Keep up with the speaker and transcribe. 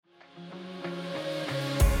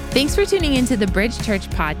Thanks for tuning into the Bridge Church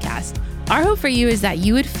podcast. Our hope for you is that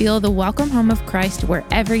you would feel the welcome home of Christ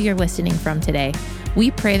wherever you're listening from today.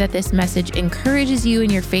 We pray that this message encourages you in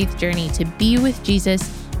your faith journey to be with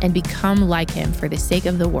Jesus and become like him for the sake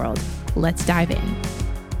of the world. Let's dive in.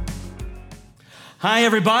 Hi,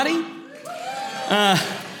 everybody.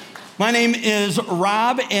 My name is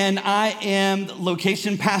Rob, and I am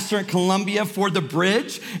location pastor at Columbia for The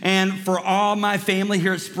Bridge. And for all my family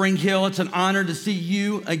here at Spring Hill, it's an honor to see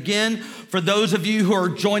you again. For those of you who are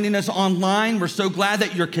joining us online, we're so glad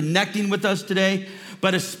that you're connecting with us today,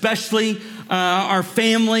 but especially our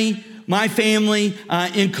family, my family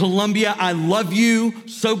in Columbia. I love you.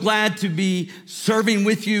 So glad to be serving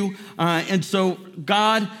with you. And so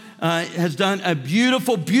God has done a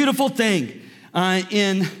beautiful, beautiful thing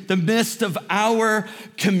in the midst of our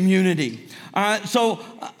community. So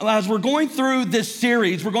as we're going through this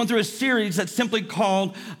series, we're going through a series that's simply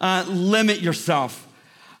called Limit Yourself.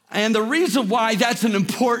 And the reason why that's an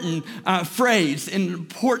important phrase, an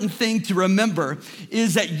important thing to remember,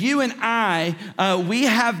 is that you and I, we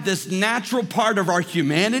have this natural part of our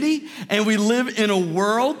humanity, and we live in a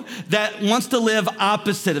world that wants to live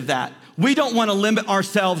opposite of that. We don't want to limit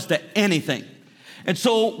ourselves to anything. And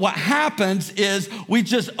so what happens is we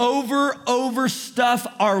just overstuff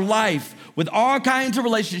our life with all kinds of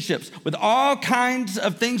relationships, with all kinds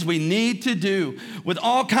of things we need to do, with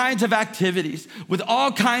all kinds of activities, with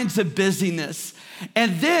all kinds of busyness.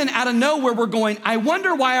 And then out of nowhere, we're going, I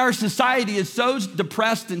wonder why our society is so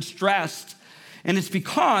depressed and stressed. And it's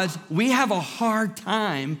because we have a hard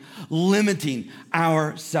time limiting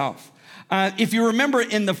ourselves. If you remember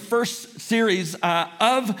in the first series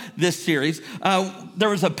of this series, there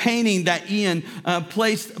was a painting that Ian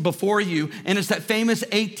placed before you, and it's that famous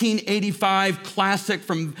 1885 classic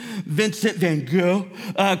from Vincent van Gogh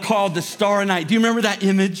called The Starry Night. Do you remember that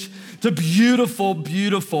image? It's a beautiful,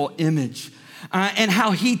 beautiful image. And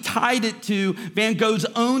how he tied it to Van Gogh's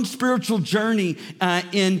own spiritual journey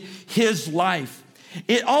in his life.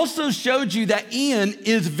 It also showed you that Ian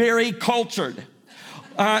is very cultured.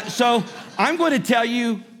 So I'm going to tell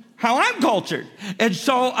you how I'm cultured. And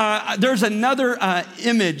so there's another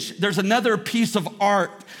image, there's another piece of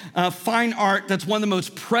art, fine art, that's one of the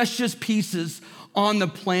most precious pieces on the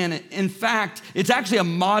planet. In fact, it's actually a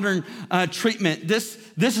modern treatment. This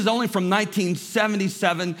is only from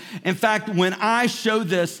 1977. In fact, when I show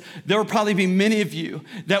this, there will probably be many of you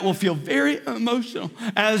that will feel very emotional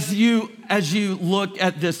as you look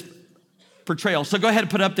at this portrayal. So go ahead and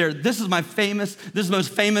put it up there. This is the most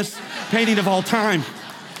famous painting of all time.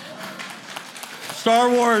 Star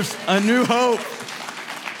Wars, A New Hope.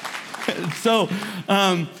 So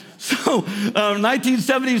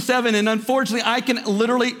 1977, and unfortunately, I can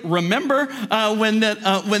literally remember when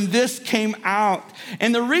this came out.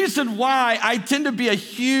 And the reason why I tend to be a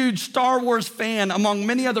huge Star Wars fan, among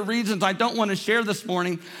many other reasons I don't want to share this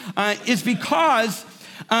morning, is because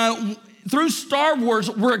through Star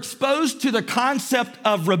Wars, we're exposed to the concept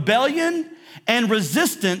of rebellion and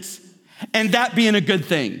resistance, and that being a good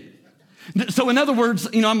thing. So in other words,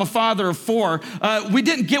 I'm a father of 4. We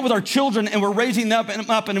didn't get with our children and we're raising them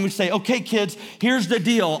up and we say, okay, kids, here's the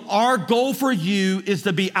deal. Our goal for you is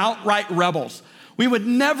to be outright rebels. We would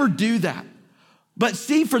never do that. But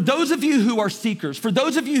see, for those of you who are seekers, for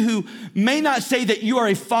those of you who may not say that you are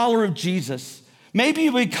a follower of Jesus, maybe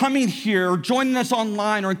you'll be coming here or joining us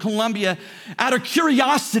online or in Columbia out of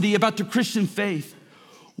curiosity about the Christian faith.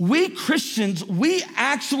 We Christians, we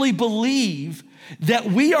actually believe that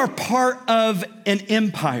we are part of an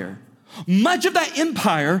empire. Much of that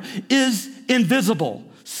empire is invisible.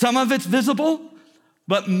 Some of it's visible,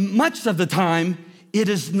 but much of the time it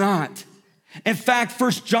is not. In fact,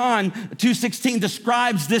 1 John 2:16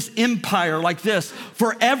 describes this empire like this: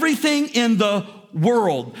 for everything in the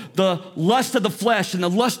world, the lust of the flesh and the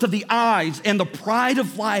lust of the eyes and the pride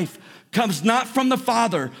of life comes not from the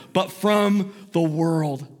Father, but from the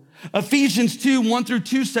world. Ephesians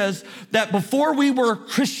 2:1-2 says that before we were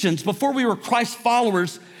Christians, before we were Christ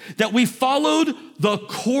followers, that we followed the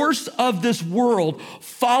course of this world,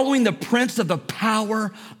 following the prince of the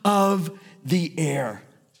power of the air.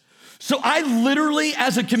 So I literally,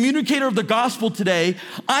 as a communicator of the gospel today,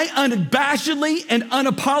 I unabashedly and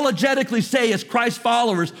unapologetically say as Christ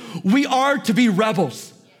followers, we are to be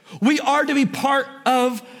rebels. We are to be part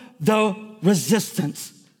of the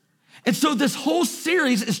resistance. And so this whole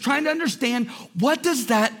series is trying to understand, what does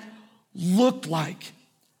that look like?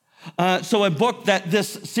 So a book that this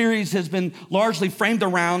series has been largely framed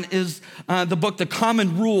around is the book, The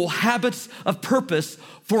Common Rule, Habits of Purpose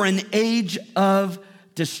for an Age of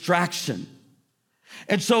Distraction.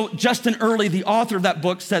 And so Justin Earley, the author of that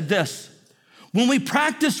book, said this: When we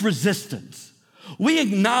practice resistance, we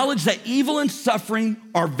acknowledge that evil and suffering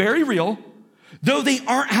are very real, though they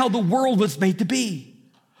aren't how the world was made to be.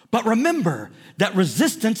 But remember that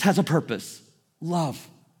resistance has a purpose: love.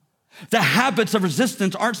 The habits of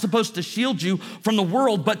resistance aren't supposed to shield you from the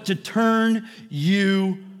world, but to turn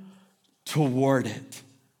you toward it.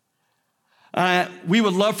 We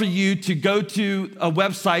would love for you to go to a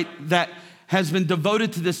website that has been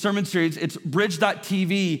devoted to this sermon series. It's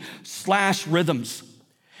bridge.tv/rhythms.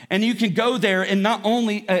 And you can go there, and not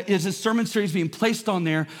only is this sermon series being placed on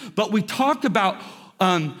there, but we talk about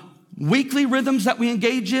weekly rhythms that we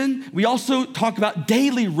engage in. We also talk about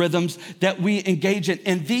daily rhythms that we engage in.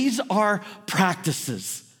 And these are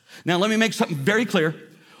practices. Now, let me make something very clear.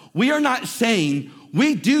 We are not saying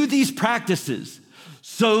we do these practices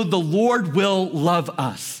so the Lord will love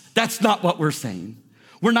us. That's not what we're saying.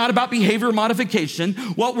 We're not about behavior modification.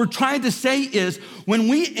 What we're trying to say is when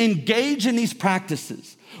we engage in these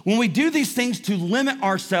practices, when we do these things to limit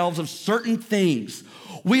ourselves of certain things,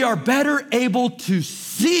 we are better able to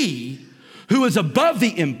see who is above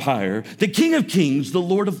the empire, the King of Kings, the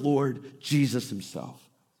Lord of Lords, Jesus himself.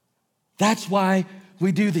 That's why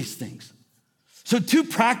we do these things. So 2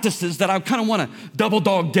 practices that I kind of want to double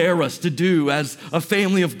dog dare us to do as a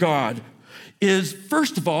family of God is,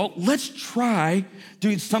 first of all, let's try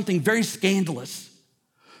doing something very scandalous: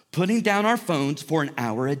 putting down our phones for an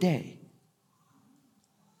hour a day.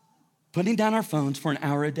 Putting down our phones for an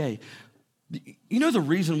hour a day. You know the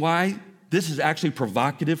reason why this is actually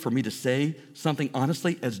provocative for me to say something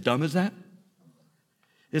honestly as dumb as that?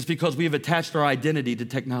 Is because we have attached our identity to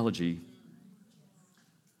technology.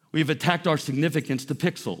 We've attached our significance to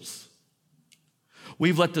pixels.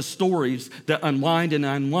 We've let the stories that unwind,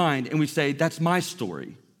 and we say, that's my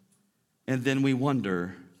story. And then we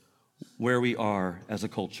wonder where we are as a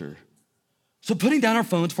culture. So putting down our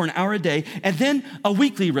phones for an hour a day, and then a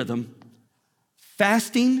weekly rhythm: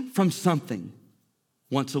 fasting from something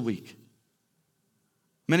once a week.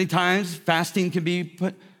 Many times, fasting can be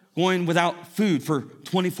going without food for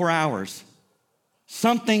 24 hours.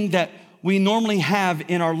 Something that we normally have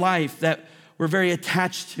in our life that we're very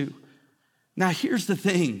attached to. Now, here's the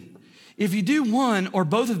thing. If you do one or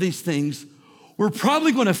both of these things, we're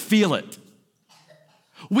probably going to feel it.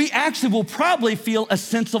 We actually will probably feel a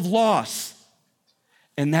sense of loss.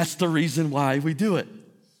 And that's the reason why we do it.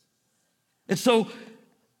 And so,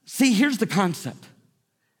 see, here's the concept.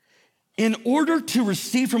 In order to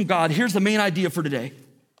receive from God, here's the main idea for today.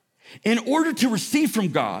 In order to receive from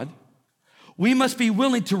God, we must be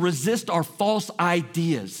willing to resist our false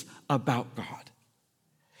ideas about God.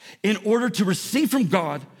 In order to receive from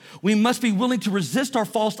God, we must be willing to resist our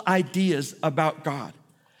false ideas about God.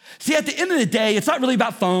 See, at the end of the day, it's not really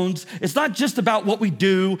about phones. It's not just about what we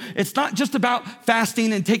do. It's not just about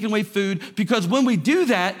fasting and taking away food, because when we do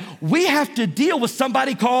that, we have to deal with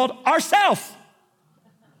somebody called ourself.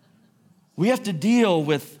 We have to deal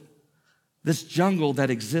with this jungle that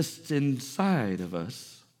exists inside of us.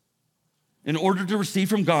 In order to receive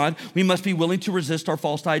from God, we must be willing to resist our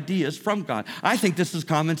false ideas from God. I think this is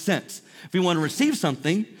common sense. If we want to receive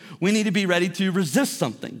something, we need to be ready to resist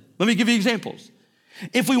something. Let me give you examples.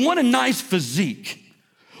 If we want a nice physique,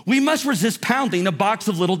 we must resist pounding a box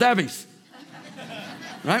of Little Debbie's.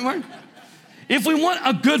 Right, Mark? If we want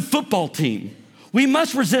a good football team, we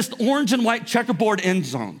must resist orange and white checkerboard end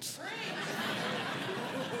zones.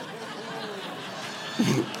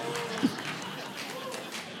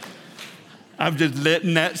 I'm just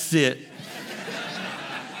letting that sit.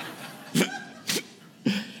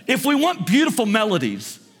 If we want beautiful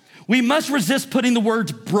melodies, we must resist putting the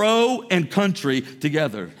words bro and country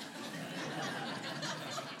together.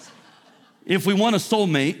 If we want a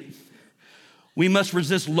soulmate, we must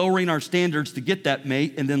resist lowering our standards to get that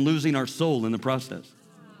mate and then losing our soul in the process.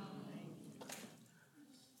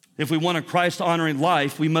 If we want a Christ-honoring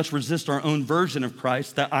life, we must resist our own version of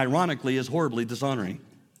Christ that ironically is horribly dishonoring.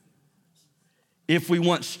 If we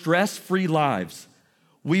want stress-free lives,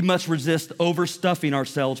 we must resist overstuffing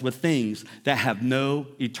ourselves with things that have no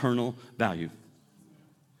eternal value.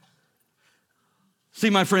 See,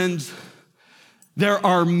 my friends, there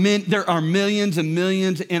are millions and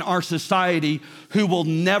millions in our society who will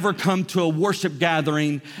never come to a worship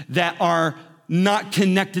gathering that are not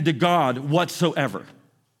connected to God whatsoever.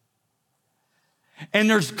 And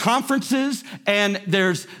there's conferences, and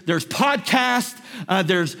there's podcasts,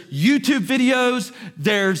 there's YouTube videos,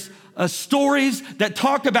 there's stories that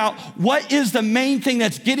talk about what is the main thing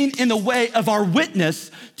that's getting in the way of our witness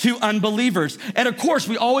to unbelievers. And of course,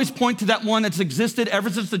 we always point to that one that's existed ever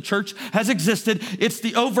since the church has existed. It's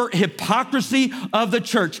the overt hypocrisy of the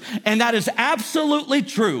church. And that is absolutely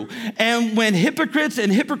true. And when hypocrites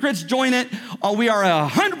join it, we are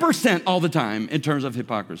 100% all the time in terms of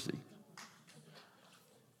hypocrisy.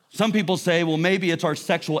 Some people say, well, maybe it's our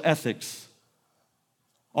sexual ethics.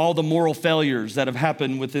 All the moral failures that have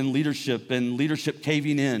happened within leadership and leadership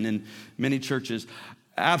caving in many churches.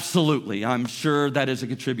 Absolutely, I'm sure that is a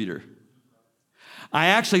contributor. I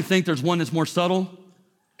actually think there's one that's more subtle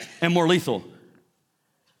and more lethal.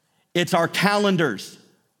 It's our calendars.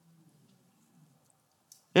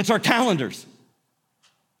 It's our calendars.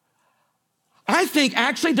 I think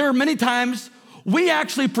actually there are many times we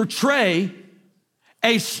actually portray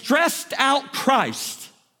a stressed out Christ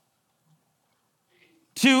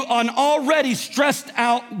to an already stressed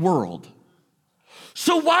out world.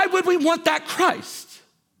 So why would we want that Christ?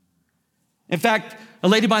 In fact, a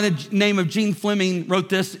lady by the name of Jean Fleming wrote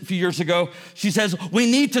this a few years ago. She says,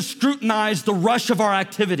 we need to scrutinize the rush of our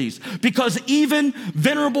activities because even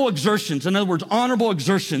venerable exertions, in other words, honorable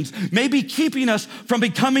exertions, may be keeping us from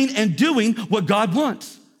becoming and doing what God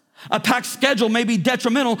wants. A packed schedule may be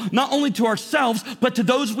detrimental not only to ourselves, but to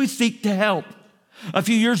those we seek to help. A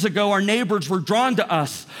few years ago, our neighbors were drawn to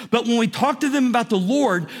us, but when we talked to them about the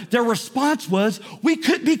Lord, their response was, we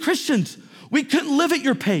couldn't be Christians. We couldn't live at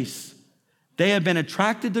your pace. They had been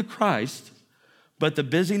attracted to Christ, but the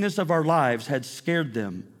busyness of our lives had scared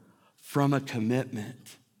them from a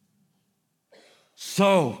commitment.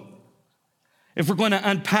 So, if we're going to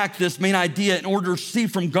unpack this main idea in order to see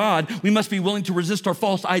from God, we must be willing to resist our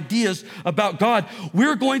false ideas about God.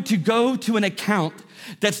 We're going to go to an account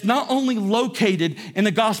that's not only located in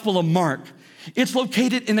the Gospel of Mark, it's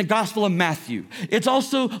located in the Gospel of Matthew. It's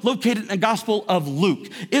also located in the Gospel of Luke.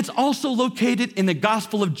 It's also located in the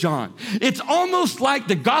Gospel of John. It's almost like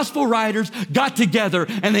the gospel writers got together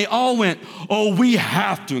and they all went, oh, we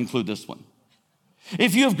have to include this one.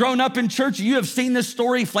 If you have grown up in church, you have seen this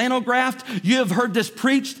story flannel graphed, you have heard this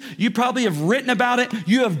preached, you probably have written about it,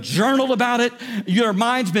 you have journaled about it, your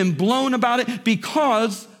mind's been blown about it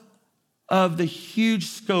because of the huge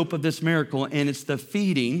scope of this miracle, and it's the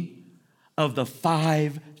feeding of the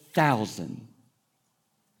 5,000.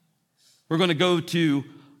 We're going to go to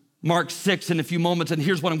Mark 6 in a few moments, and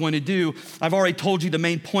here's what I'm going to do. I've already told you the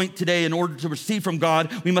main point today. In order to receive from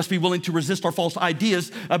God, we must be willing to resist our false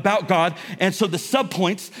ideas about God. And so the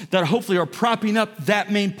subpoints that hopefully are propping up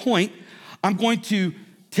that main point, I'm going to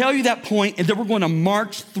tell you that point, and then we're going to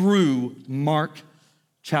march through Mark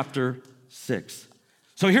chapter 6.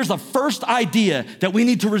 So here's the first idea that we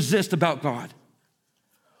need to resist about God.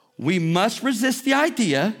 We must resist the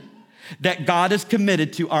idea that God is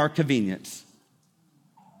committed to our convenience.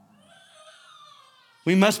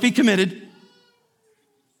 We must be committed.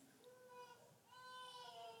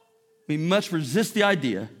 We must resist the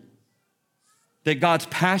idea that God's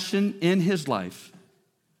passion in his life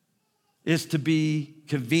is to be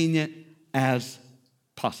convenient as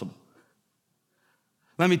possible.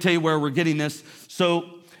 Let me tell you where we're getting this. So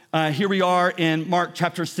here we are in Mark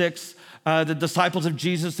chapter 6. The disciples of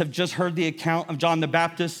Jesus have just heard the account of John the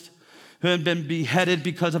Baptist, who had been beheaded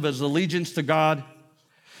because of his allegiance to God.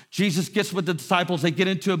 Jesus gets with the disciples. They get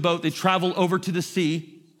into a boat. They travel over to the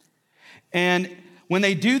sea. And when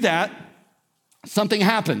they do that, something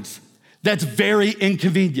happens that's very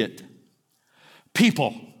inconvenient.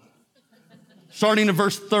 People. Starting in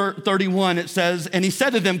verse 31, it says, and he said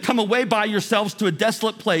to them, come away by yourselves to a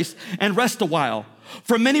desolate place and rest a while.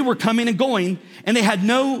 For many were coming and going, and they had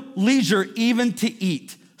no leisure even to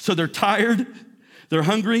eat. So they're tired, they're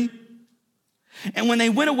hungry. And when they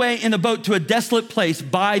went away in the boat to a desolate place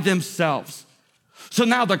by themselves. So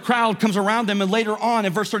now the crowd comes around them, and later on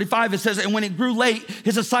in verse 35, it says, and when it grew late,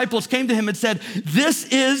 his disciples came to him and said, this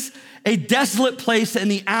is a desolate place, and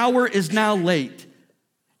the hour is now late.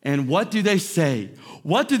 And what do they say?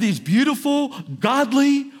 What do these beautiful,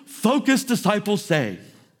 godly, focused disciples say?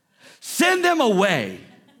 Send them away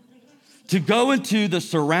to go into the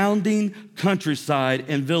surrounding countryside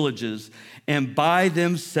and villages and buy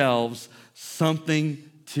themselves something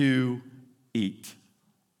to eat.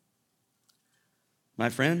 My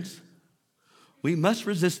friends, we must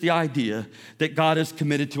resist the idea that God is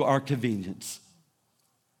committed to our convenience.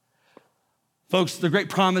 Folks, the great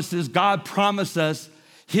promise is God promised us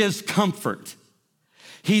his comfort.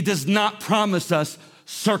 He does not promise us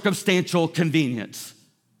circumstantial convenience.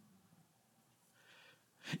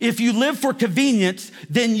 If you live for convenience,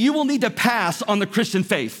 then you will need to pass on the Christian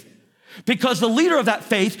faith. because the leader of that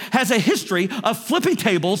faith has a history of flipping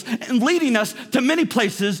tables and leading us to many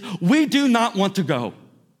places we do not want to go.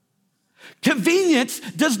 Convenience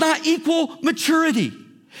does not equal maturity.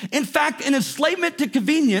 In fact, an enslavement to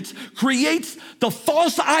convenience creates the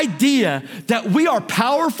false idea that we are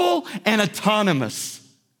powerful and autonomous.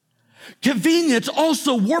 Convenience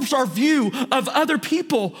also warps our view of other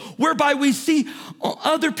people, whereby we see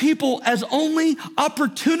other people as only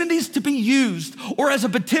opportunities to be used or as a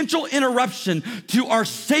potential interruption to our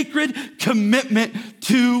sacred commitment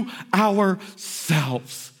to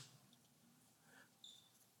ourselves.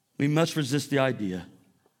 We must resist the idea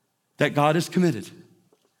that God is committed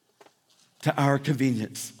to our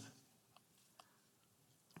convenience.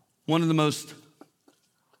 One of the most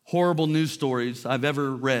horrible news stories I've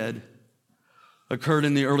ever read occurred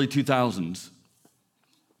in the early 2000s.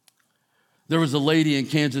 There was a lady in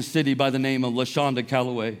Kansas City by the name of LaShonda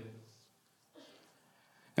Calloway.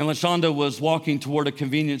 And LaShonda was walking toward a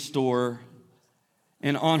convenience store,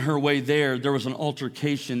 and on her way there was an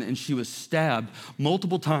altercation, and she was stabbed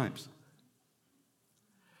multiple times.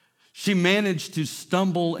 She managed to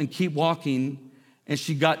stumble and keep walking, and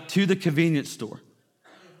she got to the convenience store.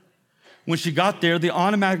 When she got there, the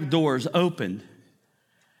automatic doors opened,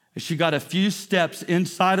 and she got a few steps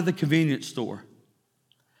inside of the convenience store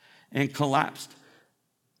and collapsed,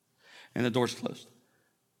 and the doors closed.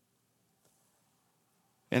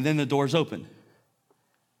 And then the doors open,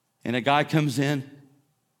 and a guy comes in,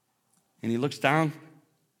 and he looks down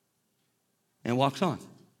and walks on.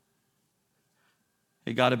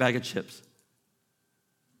 He got a bag of chips.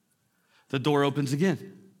 The door opens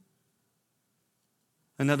again.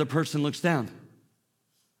 Another person looks down,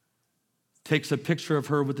 takes a picture of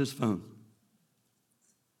her with his phone,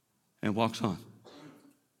 and walks on.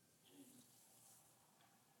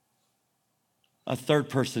 A third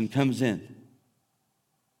person comes in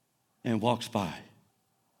and walks by.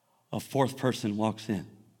 A fourth person walks in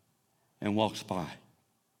and walks by.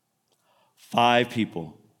 5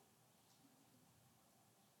 people.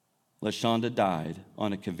 LaShonda died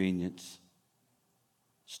on a convenience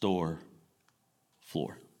store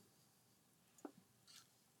floor.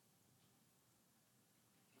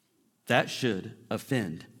 That should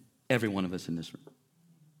offend every one of us in this room.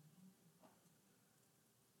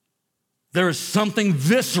 There is something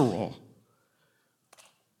visceral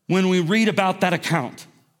when we read about that account.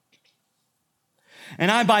 And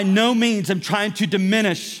I by no means am trying to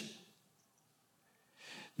diminish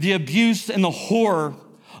the abuse and the horror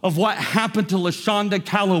of what happened to LaShonda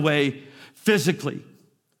Calloway physically.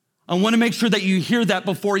 I want to make sure that you hear that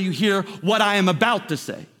before you hear what I am about to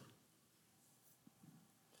say.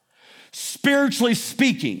 Spiritually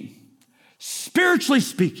speaking,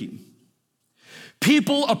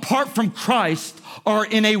 people apart from Christ are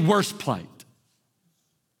in a worse plight.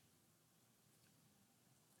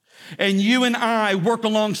 And you and I work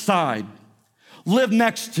alongside, live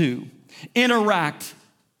next to, interact.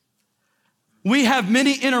 We have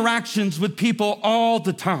many interactions with people all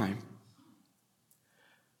the time.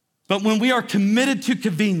 But when we are committed to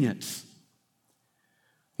convenience,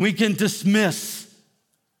 we can dismiss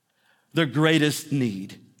the greatest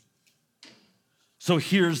need. So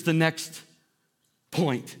here's the next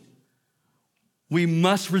point. We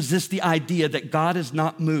must resist the idea that God is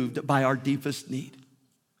not moved by our deepest need.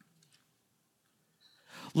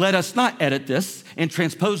 Let us not edit this and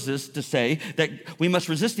transpose this to say that we must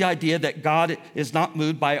resist the idea that God is not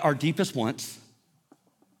moved by our deepest wants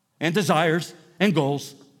and desires and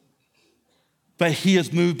goals, but he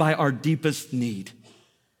is moved by our deepest need.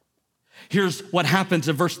 Here's what happens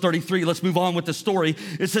in verse 33. Let's move on with the story.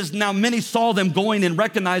 It says, now many saw them going and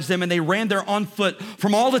recognized them, and they ran there on foot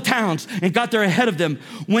from all the towns and got there ahead of them.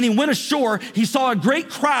 When he went ashore, he saw a great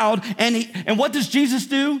crowd, and what does Jesus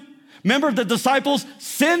do? Remember the disciples?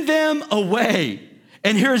 Send them away.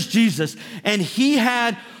 And here's Jesus. And he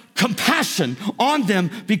had compassion on them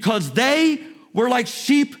because they were like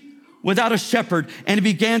sheep without a shepherd, and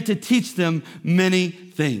he began to teach them many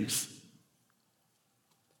things.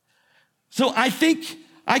 So I think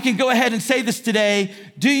I can go ahead and say this today.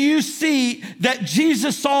 Do you see that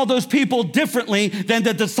Jesus saw those people differently than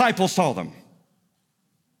the disciples saw them?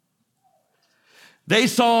 They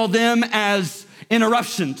saw them as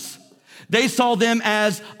interruptions. They saw them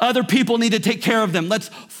as other people need to take care of them. Let's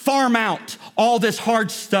farm out all this hard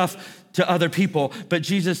stuff to other people. But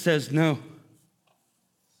Jesus says, no.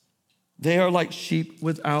 They are like sheep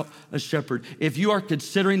without a shepherd. If you are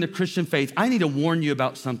considering the Christian faith, I need to warn you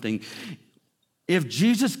about something. If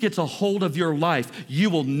Jesus gets a hold of your life, you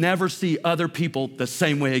will never see other people the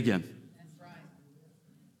same way again.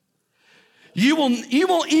 You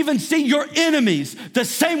won't even see your enemies the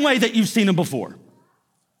same way that you've seen them before.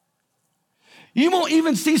 You won't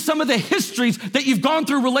even see some of the histories that you've gone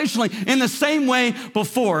through relationally in the same way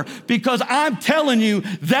before, because I'm telling you,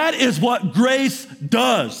 that is what grace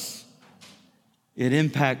does. It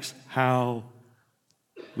impacts how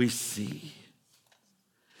we see.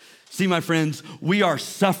 See, my friends, we are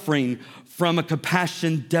suffering from a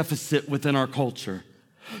compassion deficit within our culture.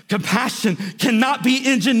 Compassion cannot be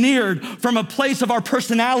engineered from a place of our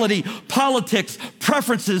personality, politics,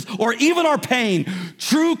 preferences, or even our pain.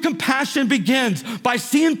 True compassion begins by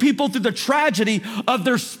seeing people through the tragedy of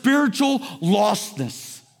their spiritual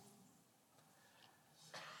lostness.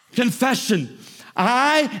 Confession.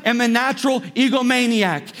 I am a natural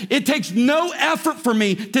egomaniac. It takes no effort for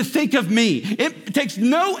me to think of me. It takes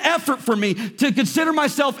no effort for me to consider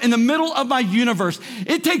myself in the middle of my universe.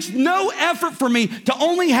 It takes no effort for me to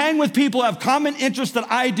only hang with people who have common interests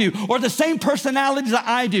that I do or the same personalities that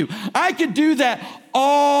I do. I could do that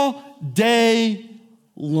all day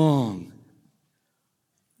long.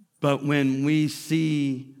 But when we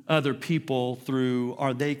see other people through,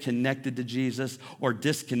 are they connected to Jesus or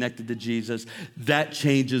disconnected to Jesus? That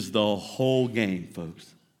changes the whole game,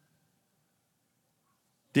 folks.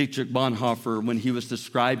 Dietrich Bonhoeffer, when he was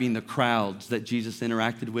describing the crowds that Jesus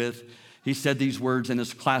interacted with, he said these words in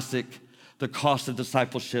his classic, The Cost of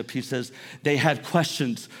Discipleship. He says, they had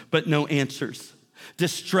questions, but no answers.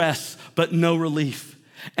 Distress, but no relief.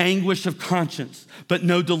 Anguish of conscience, but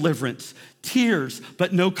no deliverance. Tears,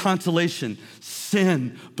 but no consolation.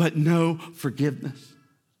 Sin, but no forgiveness.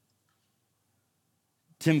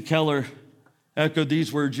 Tim Keller echoed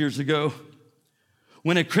these words years ago.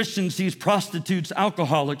 When a Christian sees prostitutes,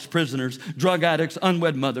 alcoholics, prisoners, drug addicts,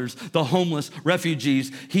 unwed mothers, the homeless,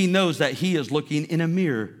 refugees, he knows that he is looking in a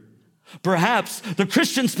mirror. Perhaps the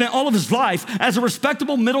Christian spent all of his life as a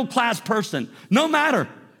respectable middle-class person. No matter.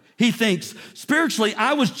 He thinks, spiritually,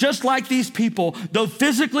 I was just like these people, though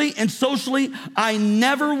physically and socially, I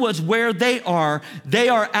never was where they are. They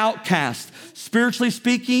are outcast. Spiritually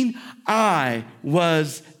speaking, I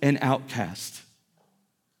was an outcast.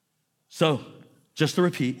 So, just to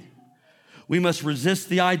repeat, we must resist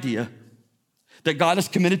the idea that God is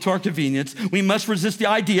committed to our convenience. We must resist the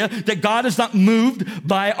idea that God is not moved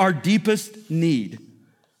by our deepest need.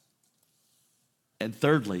 And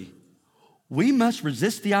thirdly, we must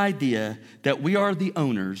resist the idea that we are the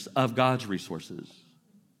owners of God's resources.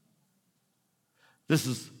 This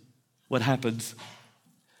is what happens.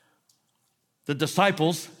 The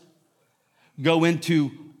disciples go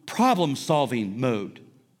into problem-solving mode.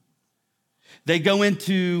 They go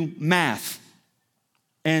into math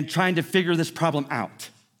and trying to figure this problem out.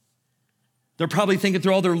 They're probably thinking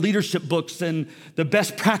through all their leadership books and the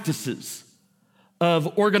best practices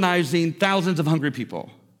of organizing thousands of hungry people.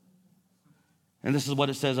 And this is what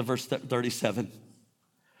it says in verse 37.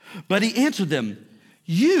 But he answered them,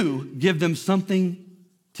 you give them something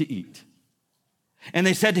to eat. And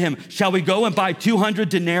they said to him, shall we go and buy 200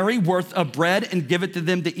 denarii worth of bread and give it to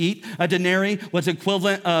them to eat? A denarii was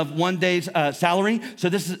equivalent of one day's salary. So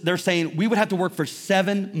they're saying we would have to work for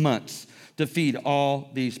 7 months to feed all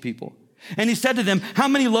these people. And he said to them, how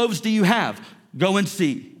many loaves do you have? Go and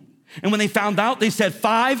see. And when they found out, they said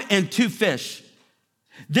 5 and 2 fish.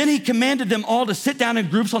 Then he commanded them all to sit down in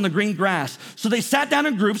groups on the green grass. So they sat down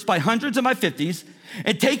in groups by hundreds and by 50s.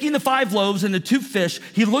 And taking the 5 loaves and the 2 fish,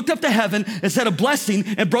 he looked up to heaven and said a blessing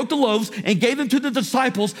and broke the loaves and gave them to the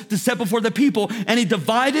disciples to set before the people. And he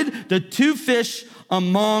divided the 2 fish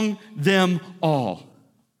among them all.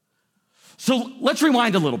 So let's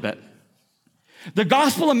rewind a little bit. The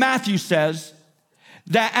Gospel of Matthew says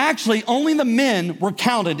that actually only the men were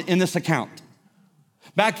counted in this account.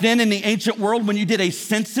 Back then in the ancient world, when you did a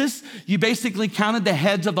census, you basically counted the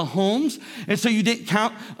heads of the homes. And so you didn't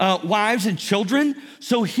count wives and children.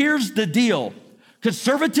 So here's the deal.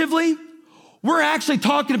 Conservatively, we're actually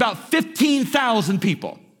talking about 15,000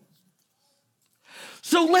 people.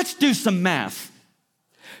 So let's do some math.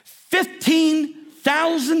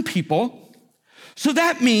 15,000 people. So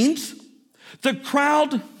that means the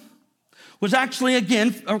crowd was actually,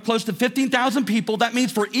 again, close to 15,000 people. That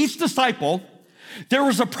means for each disciple, there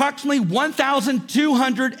was approximately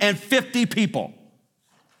 1,250 people.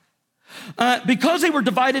 Because they were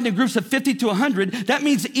divided in groups of 50 to 100, that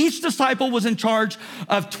means each disciple was in charge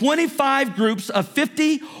of 25 groups of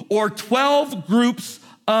 50 or 12 groups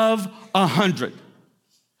of 100.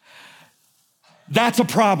 That's a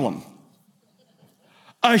problem.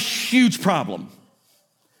 A huge problem.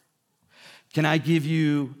 Can I give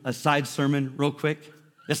you a side sermon real quick?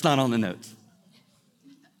 It's not on the notes.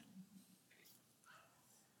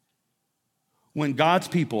 When God's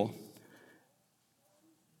people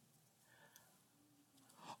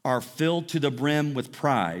are filled to the brim with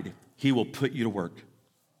pride, he will put you to work.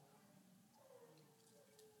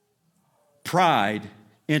 Pride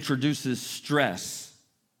introduces stress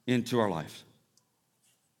into our life.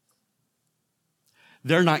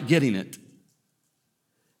 They're not getting it.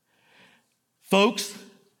 Folks,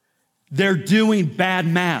 they're doing bad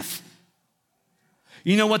math.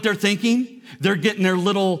 You know what they're thinking? They're getting their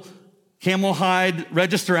little camel hide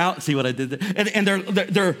register out. See what I did there? And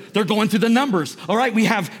they're going through the numbers. All right, we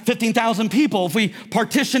have 15,000 people. If we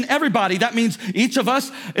partition everybody, that means each of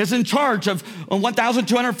us is in charge of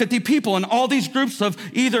 1,250 people, and all these groups of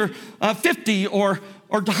either 50 or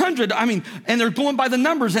 100. And they're going by the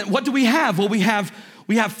numbers. And what do we have? Well, we have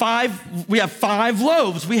 5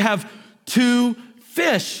 loaves. We have 2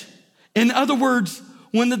 fish. In other words,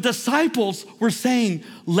 when the disciples were saying,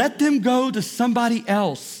 let them go to somebody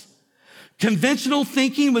else, conventional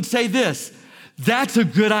thinking would say this: that's a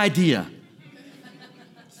good idea.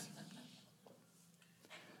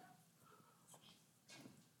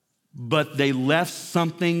 But they left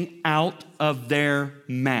something out of their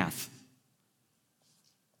math.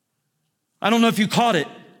 I don't know if you caught it.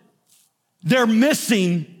 They're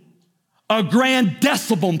missing a grand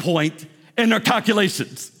decimal point in their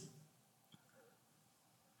calculations.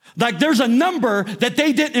 Like there's a number that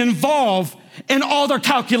they didn't involve in all their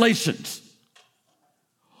calculations.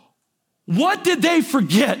 What did they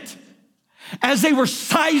forget as they were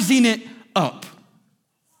sizing it up?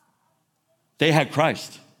 They had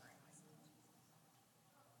Christ.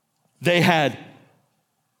 They had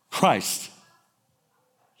Christ.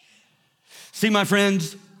 See, my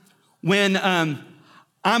friends, when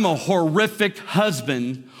I'm a horrific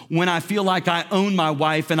husband when I feel like I own my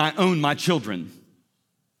wife and I own my children.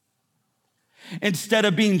 Instead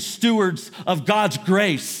of being stewards of God's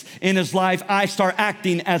grace in his life, I start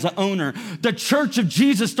acting as an owner. The church of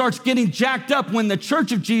Jesus starts getting jacked up when the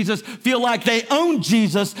church of Jesus feel like they own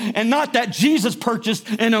Jesus and not that Jesus purchased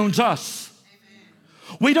and owns us.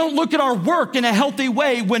 We don't look at our work in a healthy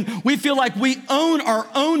way when we feel like we are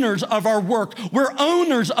owners of our work. We're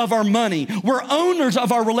owners of our money. We're owners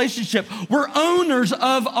of our relationship. We're owners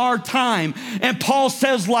of our time. And Paul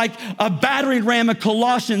says, like a battering ram in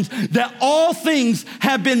Colossians, that all things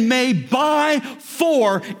have been made by,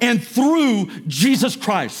 for, and through Jesus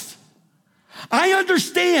Christ. I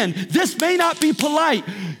understand this may not be polite.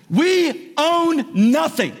 We own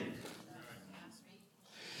nothing.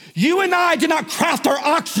 You and I did not craft our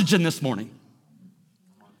oxygen this morning.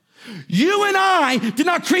 You and I did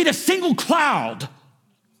not create a single cloud.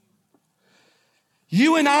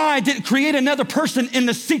 You and I didn't create another person in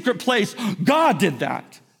the secret place. God did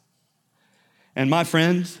that. And my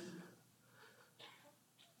friends,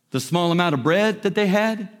 the small amount of bread that they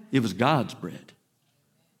had, it was God's bread.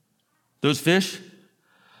 Those fish,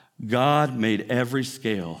 God made every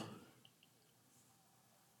scale.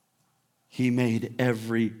 He made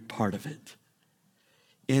every part of it.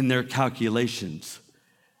 In their calculations,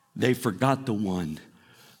 they forgot the one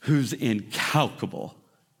who's incalculable.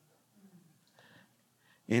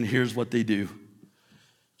 And here's what they do.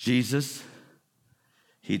 Jesus,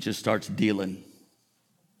 he just starts dealing.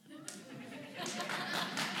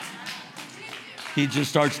 He just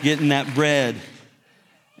starts getting that bread,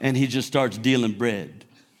 and he just starts dealing bread.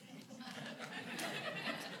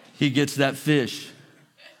 He gets that fish,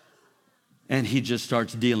 and he just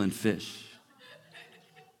starts dealing fish.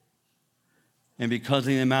 And because of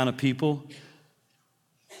the amount of people,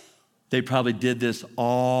 they probably did this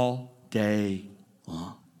all day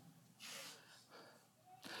long.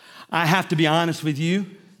 I have to be honest with you.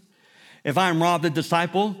 If I'm Rob the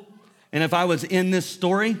disciple, and if I was in this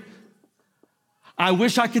story, I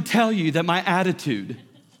wish I could tell you that my attitude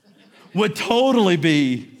would totally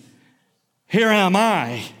be, here am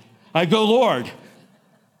I go, Lord.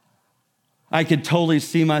 I could totally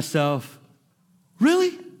see myself,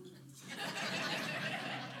 really?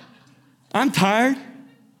 I'm tired.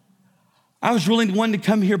 I was really wanting to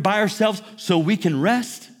come here by ourselves so we can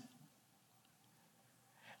rest.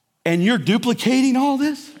 And you're duplicating all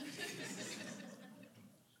this?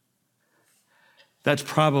 That's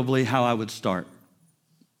probably how I would start.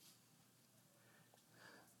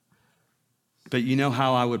 But you know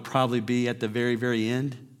how I would probably be at the very, very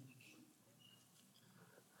end?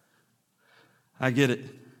 I get it.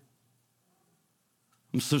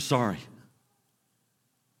 I'm so sorry.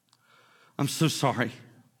 I'm so sorry.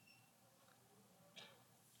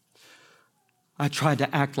 I tried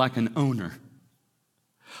to act like an owner.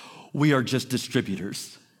 We are just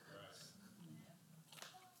distributors.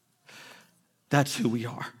 That's who we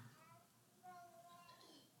are.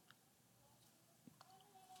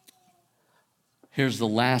 Here's the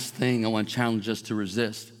last thing I want to challenge us to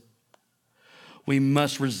resist. We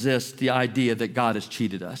must resist the idea that God has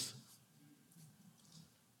cheated us.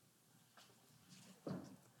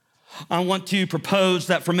 I want to propose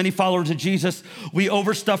that for many followers of Jesus, we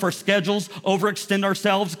overstuff our schedules, overextend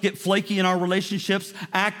ourselves, get flaky in our relationships,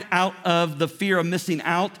 act out of the fear of missing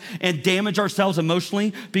out, and damage ourselves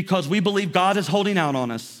emotionally because we believe God is holding out on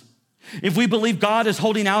us. If we believe God is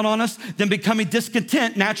holding out on us, then becoming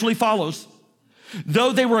discontent naturally follows.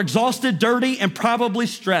 Though they were exhausted, dirty, and probably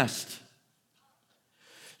stressed.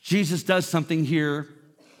 Jesus does something here,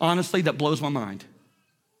 honestly, that blows my mind.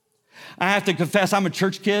 I have to confess, I'm a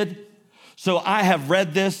church kid, so I have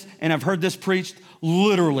read this and I've heard this preached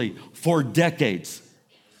literally for decades.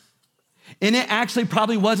 And it actually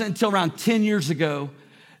probably wasn't until around 10 years ago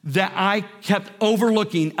that I kept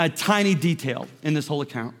overlooking a tiny detail in this whole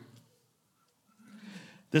account.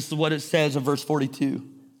 This is what it says in verse 42.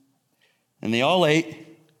 And they all ate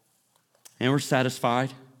and were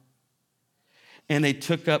satisfied. And they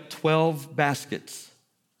took up 12 baskets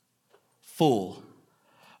full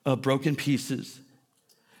of broken pieces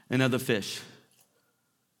and other fish.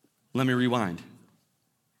 Let me rewind.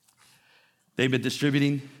 They've been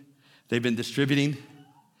distributing,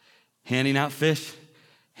 handing out fish,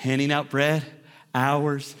 handing out bread,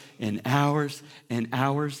 hours and hours and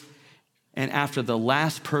hours. And after the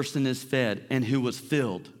last person is fed and who was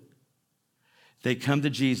filled, they come to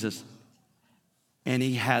Jesus and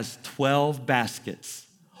he has 12 baskets,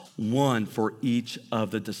 one for each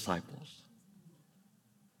of the disciples.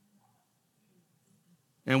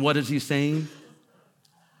 And what is he saying?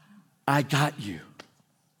 I got you.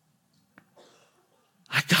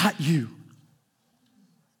 I got you.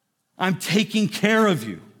 I'm taking care of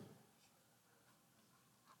you.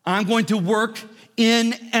 I'm going to work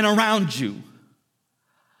in and around you.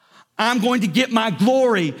 I'm going to get my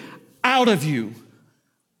glory out of you.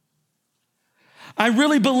 I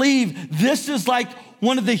really believe this is like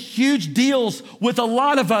one of the huge deals with a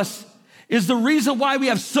lot of us is the reason why we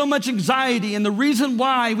have so much anxiety and the reason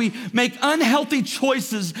why we make unhealthy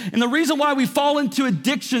choices and the reason why we fall into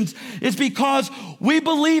addictions is because we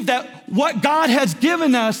believe that what God has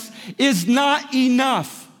given us is not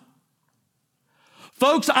enough.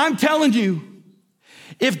 Folks, I'm telling you,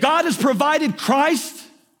 if God has provided Christ,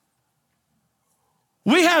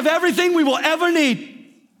 we have everything we will ever need.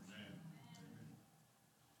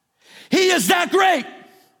 He is that great.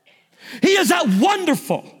 He is that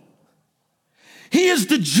wonderful. He is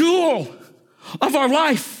the jewel of our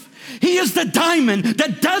life. He is the diamond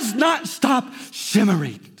that does not stop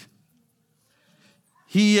shimmering.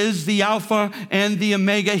 He is the Alpha and the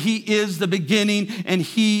Omega. He is the beginning and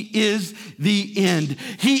he is the end.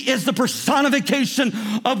 He is the personification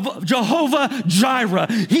of Jehovah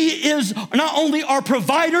Jireh. He is not only our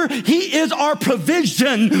provider, he is our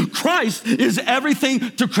provision. Christ is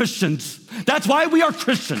everything to Christians. That's why we are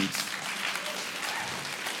Christians.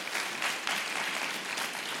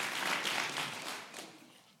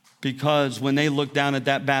 Because when they look down at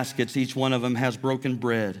that basket, each one of them has broken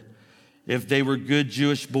bread. If they were good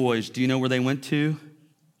Jewish boys, do you know where they went to?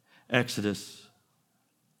 Exodus.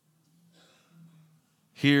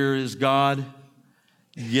 Here is God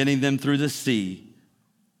getting them through the sea.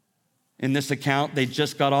 In this account, they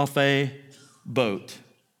just got off a boat.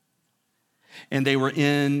 And they were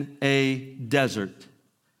in a desert.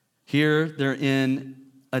 Here, they're in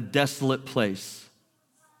a desolate place.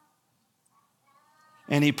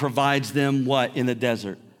 And he provides them what in the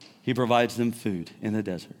desert? He provides them food in the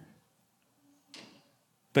desert.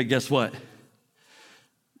 But guess what?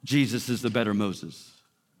 Jesus is the better Moses.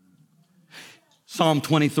 Psalm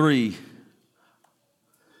 23.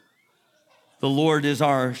 The Lord is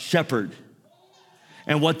our shepherd.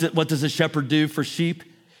 And what does a shepherd do for sheep?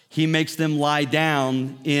 He makes them lie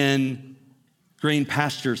down in green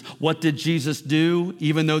pastures. What did Jesus do?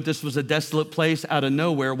 Even though this was a desolate place out of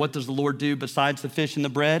nowhere, what does the Lord do besides the fish and the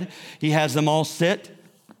bread? He has them all sit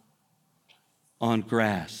on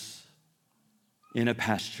grass in a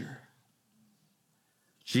pasture.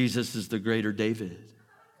 Jesus is the greater David.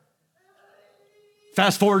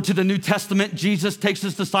 Fast forward to the New Testament, Jesus takes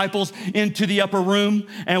his disciples into the upper room,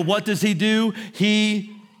 and what does he do?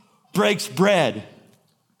 He breaks bread,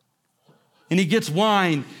 and he gets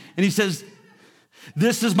wine, and he says,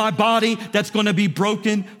 this is my body that's going to be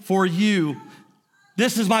broken for you.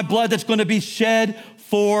 This is my blood that's going to be shed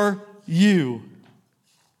for you.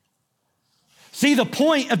 See, the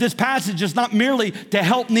point of this passage is not merely to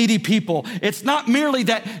help needy people. It's not merely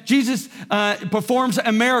that Jesus performs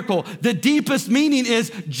a miracle. The deepest meaning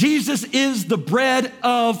is Jesus is the bread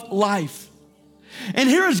of life. And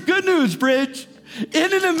here is good news, Bridge.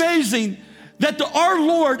 Isn't it amazing that our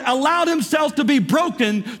Lord allowed himself to be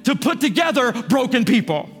broken to put together broken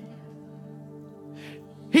people.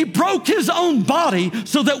 He broke his own body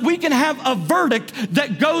so that we can have a verdict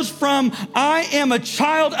that goes from, I am a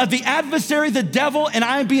child of the adversary, the devil, and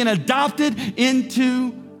I am being adopted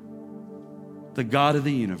into the God of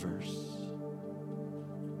the universe.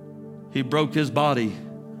 He broke his body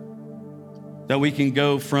that we can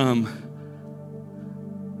go from,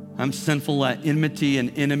 I'm sinful at enmity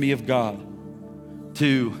and enemy of God,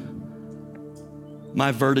 to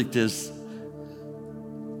my verdict is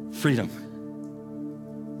freedom,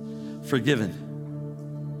 forgiven.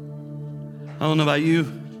 I don't know about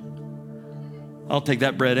you. I'll take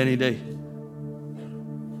that bread any day.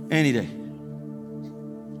 Any day.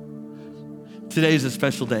 Today's a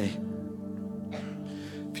special day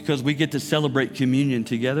because we get to celebrate communion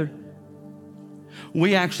together.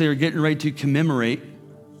 We actually are getting ready to commemorate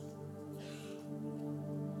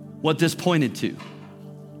what this pointed to.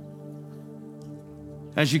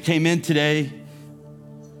 As you came in today,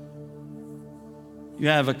 you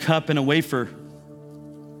have a cup and a wafer.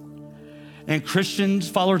 And Christians,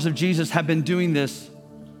 followers of Jesus, have been doing this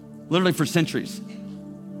literally for centuries.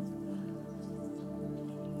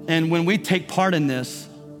 And when we take part in this,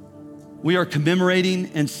 we are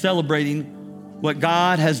commemorating and celebrating what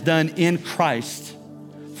God has done in Christ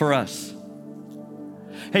for us.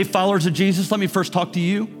 Hey, followers of Jesus, let me first talk to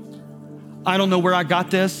you. I don't know where I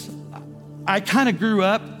got this. I kind of grew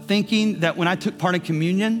up thinking that when I took part in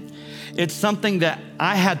communion, it's something that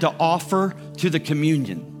I had to offer to the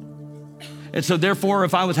communion. And so therefore,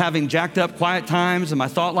 if I was having jacked up quiet times and my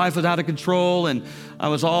thought life was out of control and I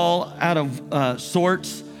was all out of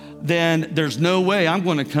sorts, then there's no way I'm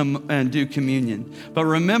going to come and do communion. But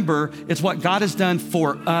remember, it's what God has done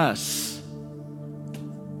for us.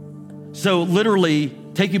 So literally,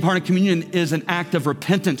 taking part in communion is an act of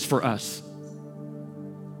repentance for us.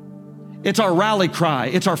 It's our rally cry.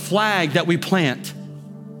 It's our flag that we plant.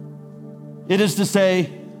 It is to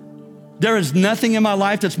say, there is nothing in my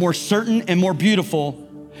life that's more certain and more beautiful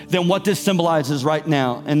than what this symbolizes right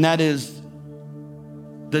now, and that is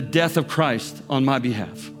the death of Christ on my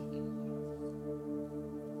behalf.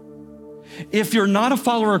 If you're not a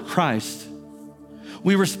follower of Christ,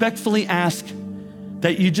 we respectfully ask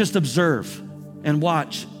that you just observe and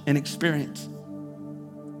watch and experience.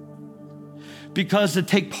 Because to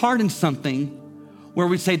take part in something where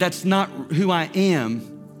we say that's not who I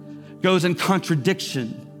am goes in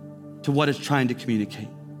contradiction to what it's trying to communicate.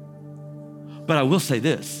 But I will say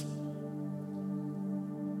this,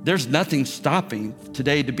 there's nothing stopping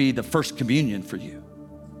today to be the first communion for you.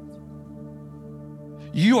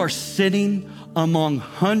 You are sitting among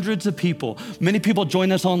hundreds of people. Many people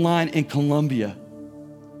join us online in Colombia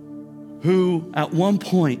who at one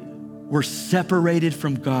point were separated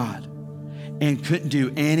from God and couldn't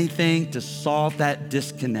do anything to solve that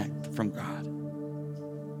disconnect from God.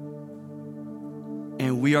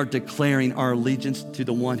 And we are declaring our allegiance to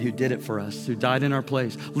the one who did it for us, who died in our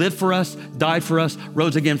place, lived for us, died for us,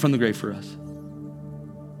 rose again from the grave for us.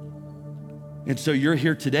 And so you're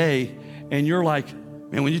here today and you're like,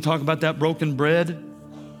 man, when you talk about that broken bread,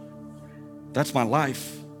 that's my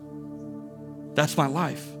life. That's my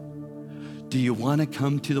life. Do you want to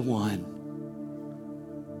come to the one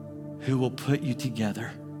who will put you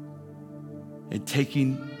together and take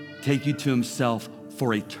you to himself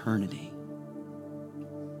for eternity?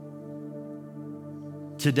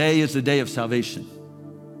 Today is the day of salvation.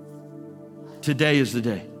 Today is the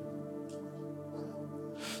day.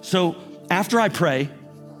 So after I pray,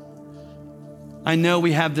 I know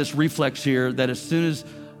we have this reflex here that as soon as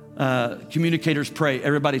communicators pray,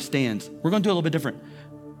 everybody stands. We're going to do a little bit different.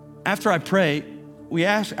 After I pray, we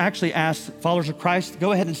actually ask followers of Christ,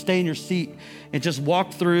 go ahead and stay in your seat and just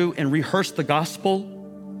walk through and rehearse the gospel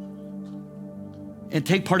and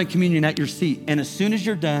take part in communion at your seat. And as soon as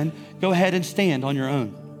you're done, go ahead and stand on your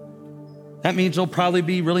own. That means it'll probably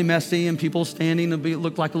be really messy and people standing, it'll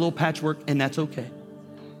look like a little patchwork, and that's okay.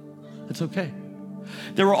 That's okay.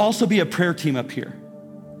 There will also be a prayer team up here.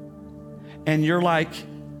 And you're like,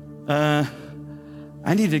 I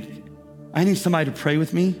need somebody to pray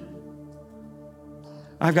with me.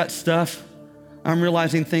 I've got stuff. I'm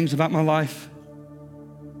realizing things about my life.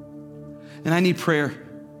 And I need prayer.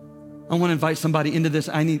 I want to invite somebody into this.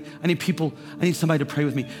 I need somebody to pray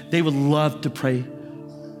with me. They would love to pray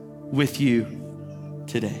with you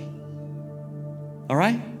today. All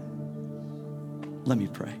right? Let me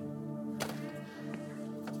pray.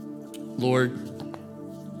 Lord,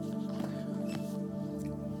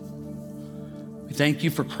 we thank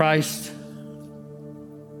you for Christ.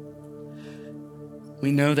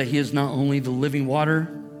 We know that he is not only the living water,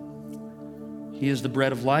 He is the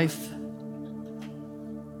bread of life.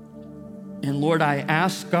 And Lord, I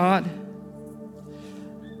ask God,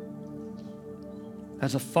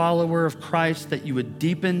 as a follower of Christ, that you would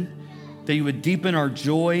deepen our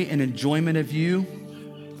joy and enjoyment of you.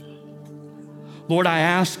 Lord, I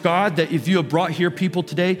ask God that if you have brought here people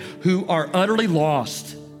today who are utterly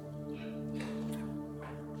lost,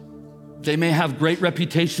 they may have great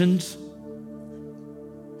reputations,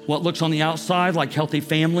 what looks on the outside like healthy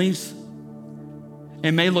families,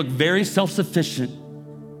 and may look very self-sufficient,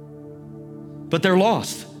 but they're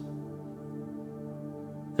lost.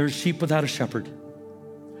 They're sheep without a shepherd.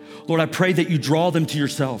 Lord, I pray that you draw them to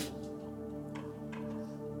yourself.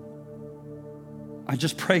 I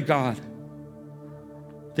just pray, God,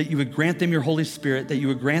 that you would grant them your Holy Spirit, that you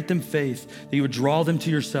would grant them faith, that you would draw them to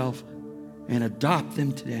yourself and adopt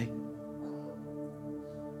them today.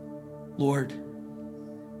 Lord,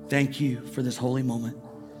 thank you for this holy moment.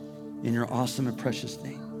 In your awesome and precious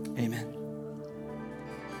name, amen.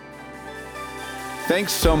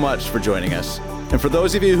 Thanks so much for joining us. And for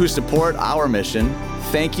those of you who support our mission,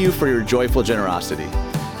 thank you for your joyful generosity.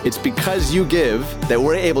 It's because you give that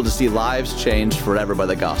we're able to see lives changed forever by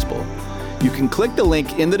the gospel. You can click the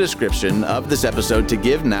link in the description of this episode to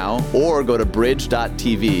give now, or go to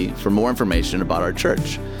bridge.tv for more information about our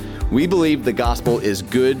church. We believe the gospel is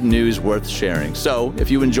good news worth sharing. So if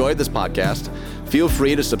you enjoyed this podcast, feel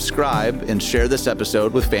free to subscribe and share this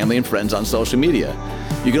episode with family and friends on social media.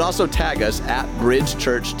 You can also tag us at Bridge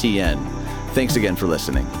Church TN. Thanks again for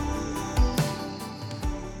listening.